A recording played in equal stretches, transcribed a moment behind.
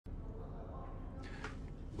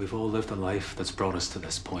We've all lived a life that's brought us to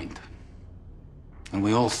this point. And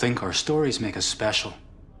we all think our stories make us special.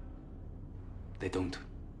 They don't.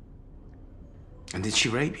 And did she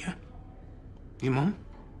rape you? Your mum?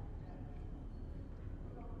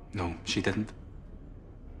 No, she didn't.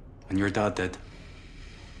 And your dad did.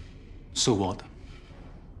 So what?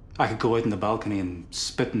 I could go out on the balcony and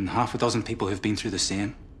spit in half a dozen people who've been through the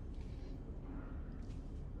same.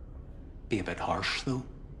 Be a bit harsh, though.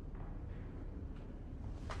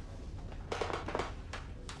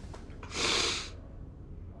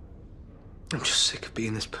 I'm just sick of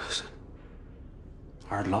being this person.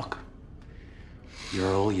 Hard luck.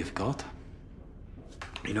 You're all you've got.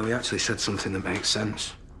 You know, he actually said something that makes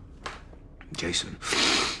sense. Jason.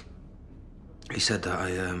 He said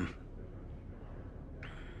that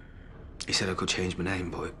He said I could change my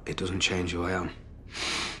name, but it doesn't change who I am.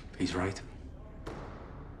 He's right.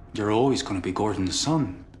 You're always going to be Gordon's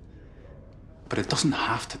son. But it doesn't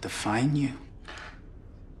have to define you.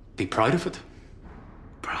 Be proud of it.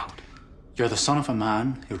 Proud? You're the son of a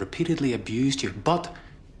man who repeatedly abused you, but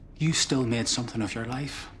you still made something of your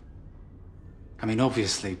life. I mean,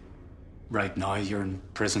 obviously, right now you're in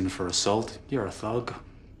prison for assault. You're a thug.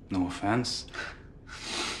 No offense.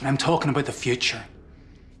 And I'm talking about the future.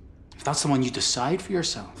 If that's the one you decide for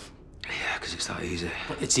yourself. Yeah, because it's that easy.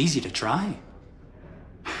 But it's easy to try.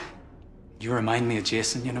 You remind me of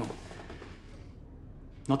Jason, you know.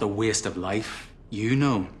 Not a waste of life, you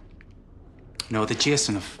know. You know, the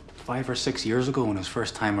Jason of 5 or 6 years ago on his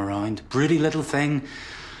first time around. Broody little thing.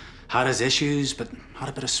 Had his issues, but had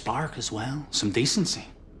a bit of spark as well. Some decency.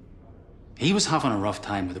 He was having a rough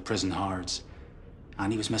time with the prison hards.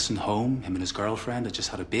 And he was missing home. Him and his girlfriend had just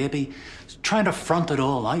had a baby. Trying to front it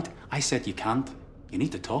all out. I said, you can't. You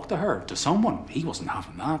need to talk to her, to someone. He wasn't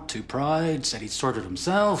having that. Too proud. Said he'd sort it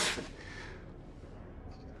himself.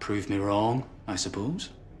 Proved me wrong, I suppose.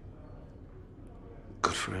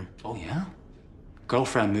 Good for him. Oh, yeah.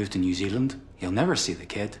 Girlfriend moved to New Zealand. He'll never see the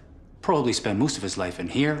kid. Probably spend most of his life in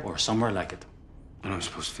here or somewhere like it. And I'm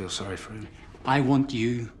supposed to feel sorry for him. I want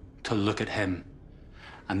you to look at him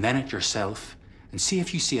and then at yourself and see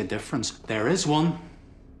if you see a difference. There is one,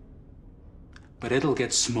 but it'll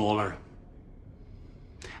get smaller.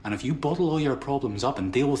 And if you bottle all your problems up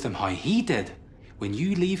and deal with them how he did, when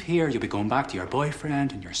you leave here, you'll be going back to your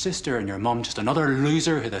boyfriend and your sister and your mum, just another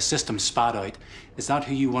loser who the system spat out. Is that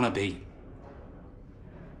who you want to be?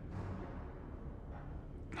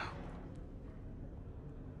 No.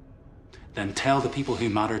 Then tell the people who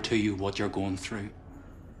matter to you what you're going through.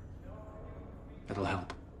 It'll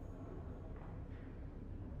help.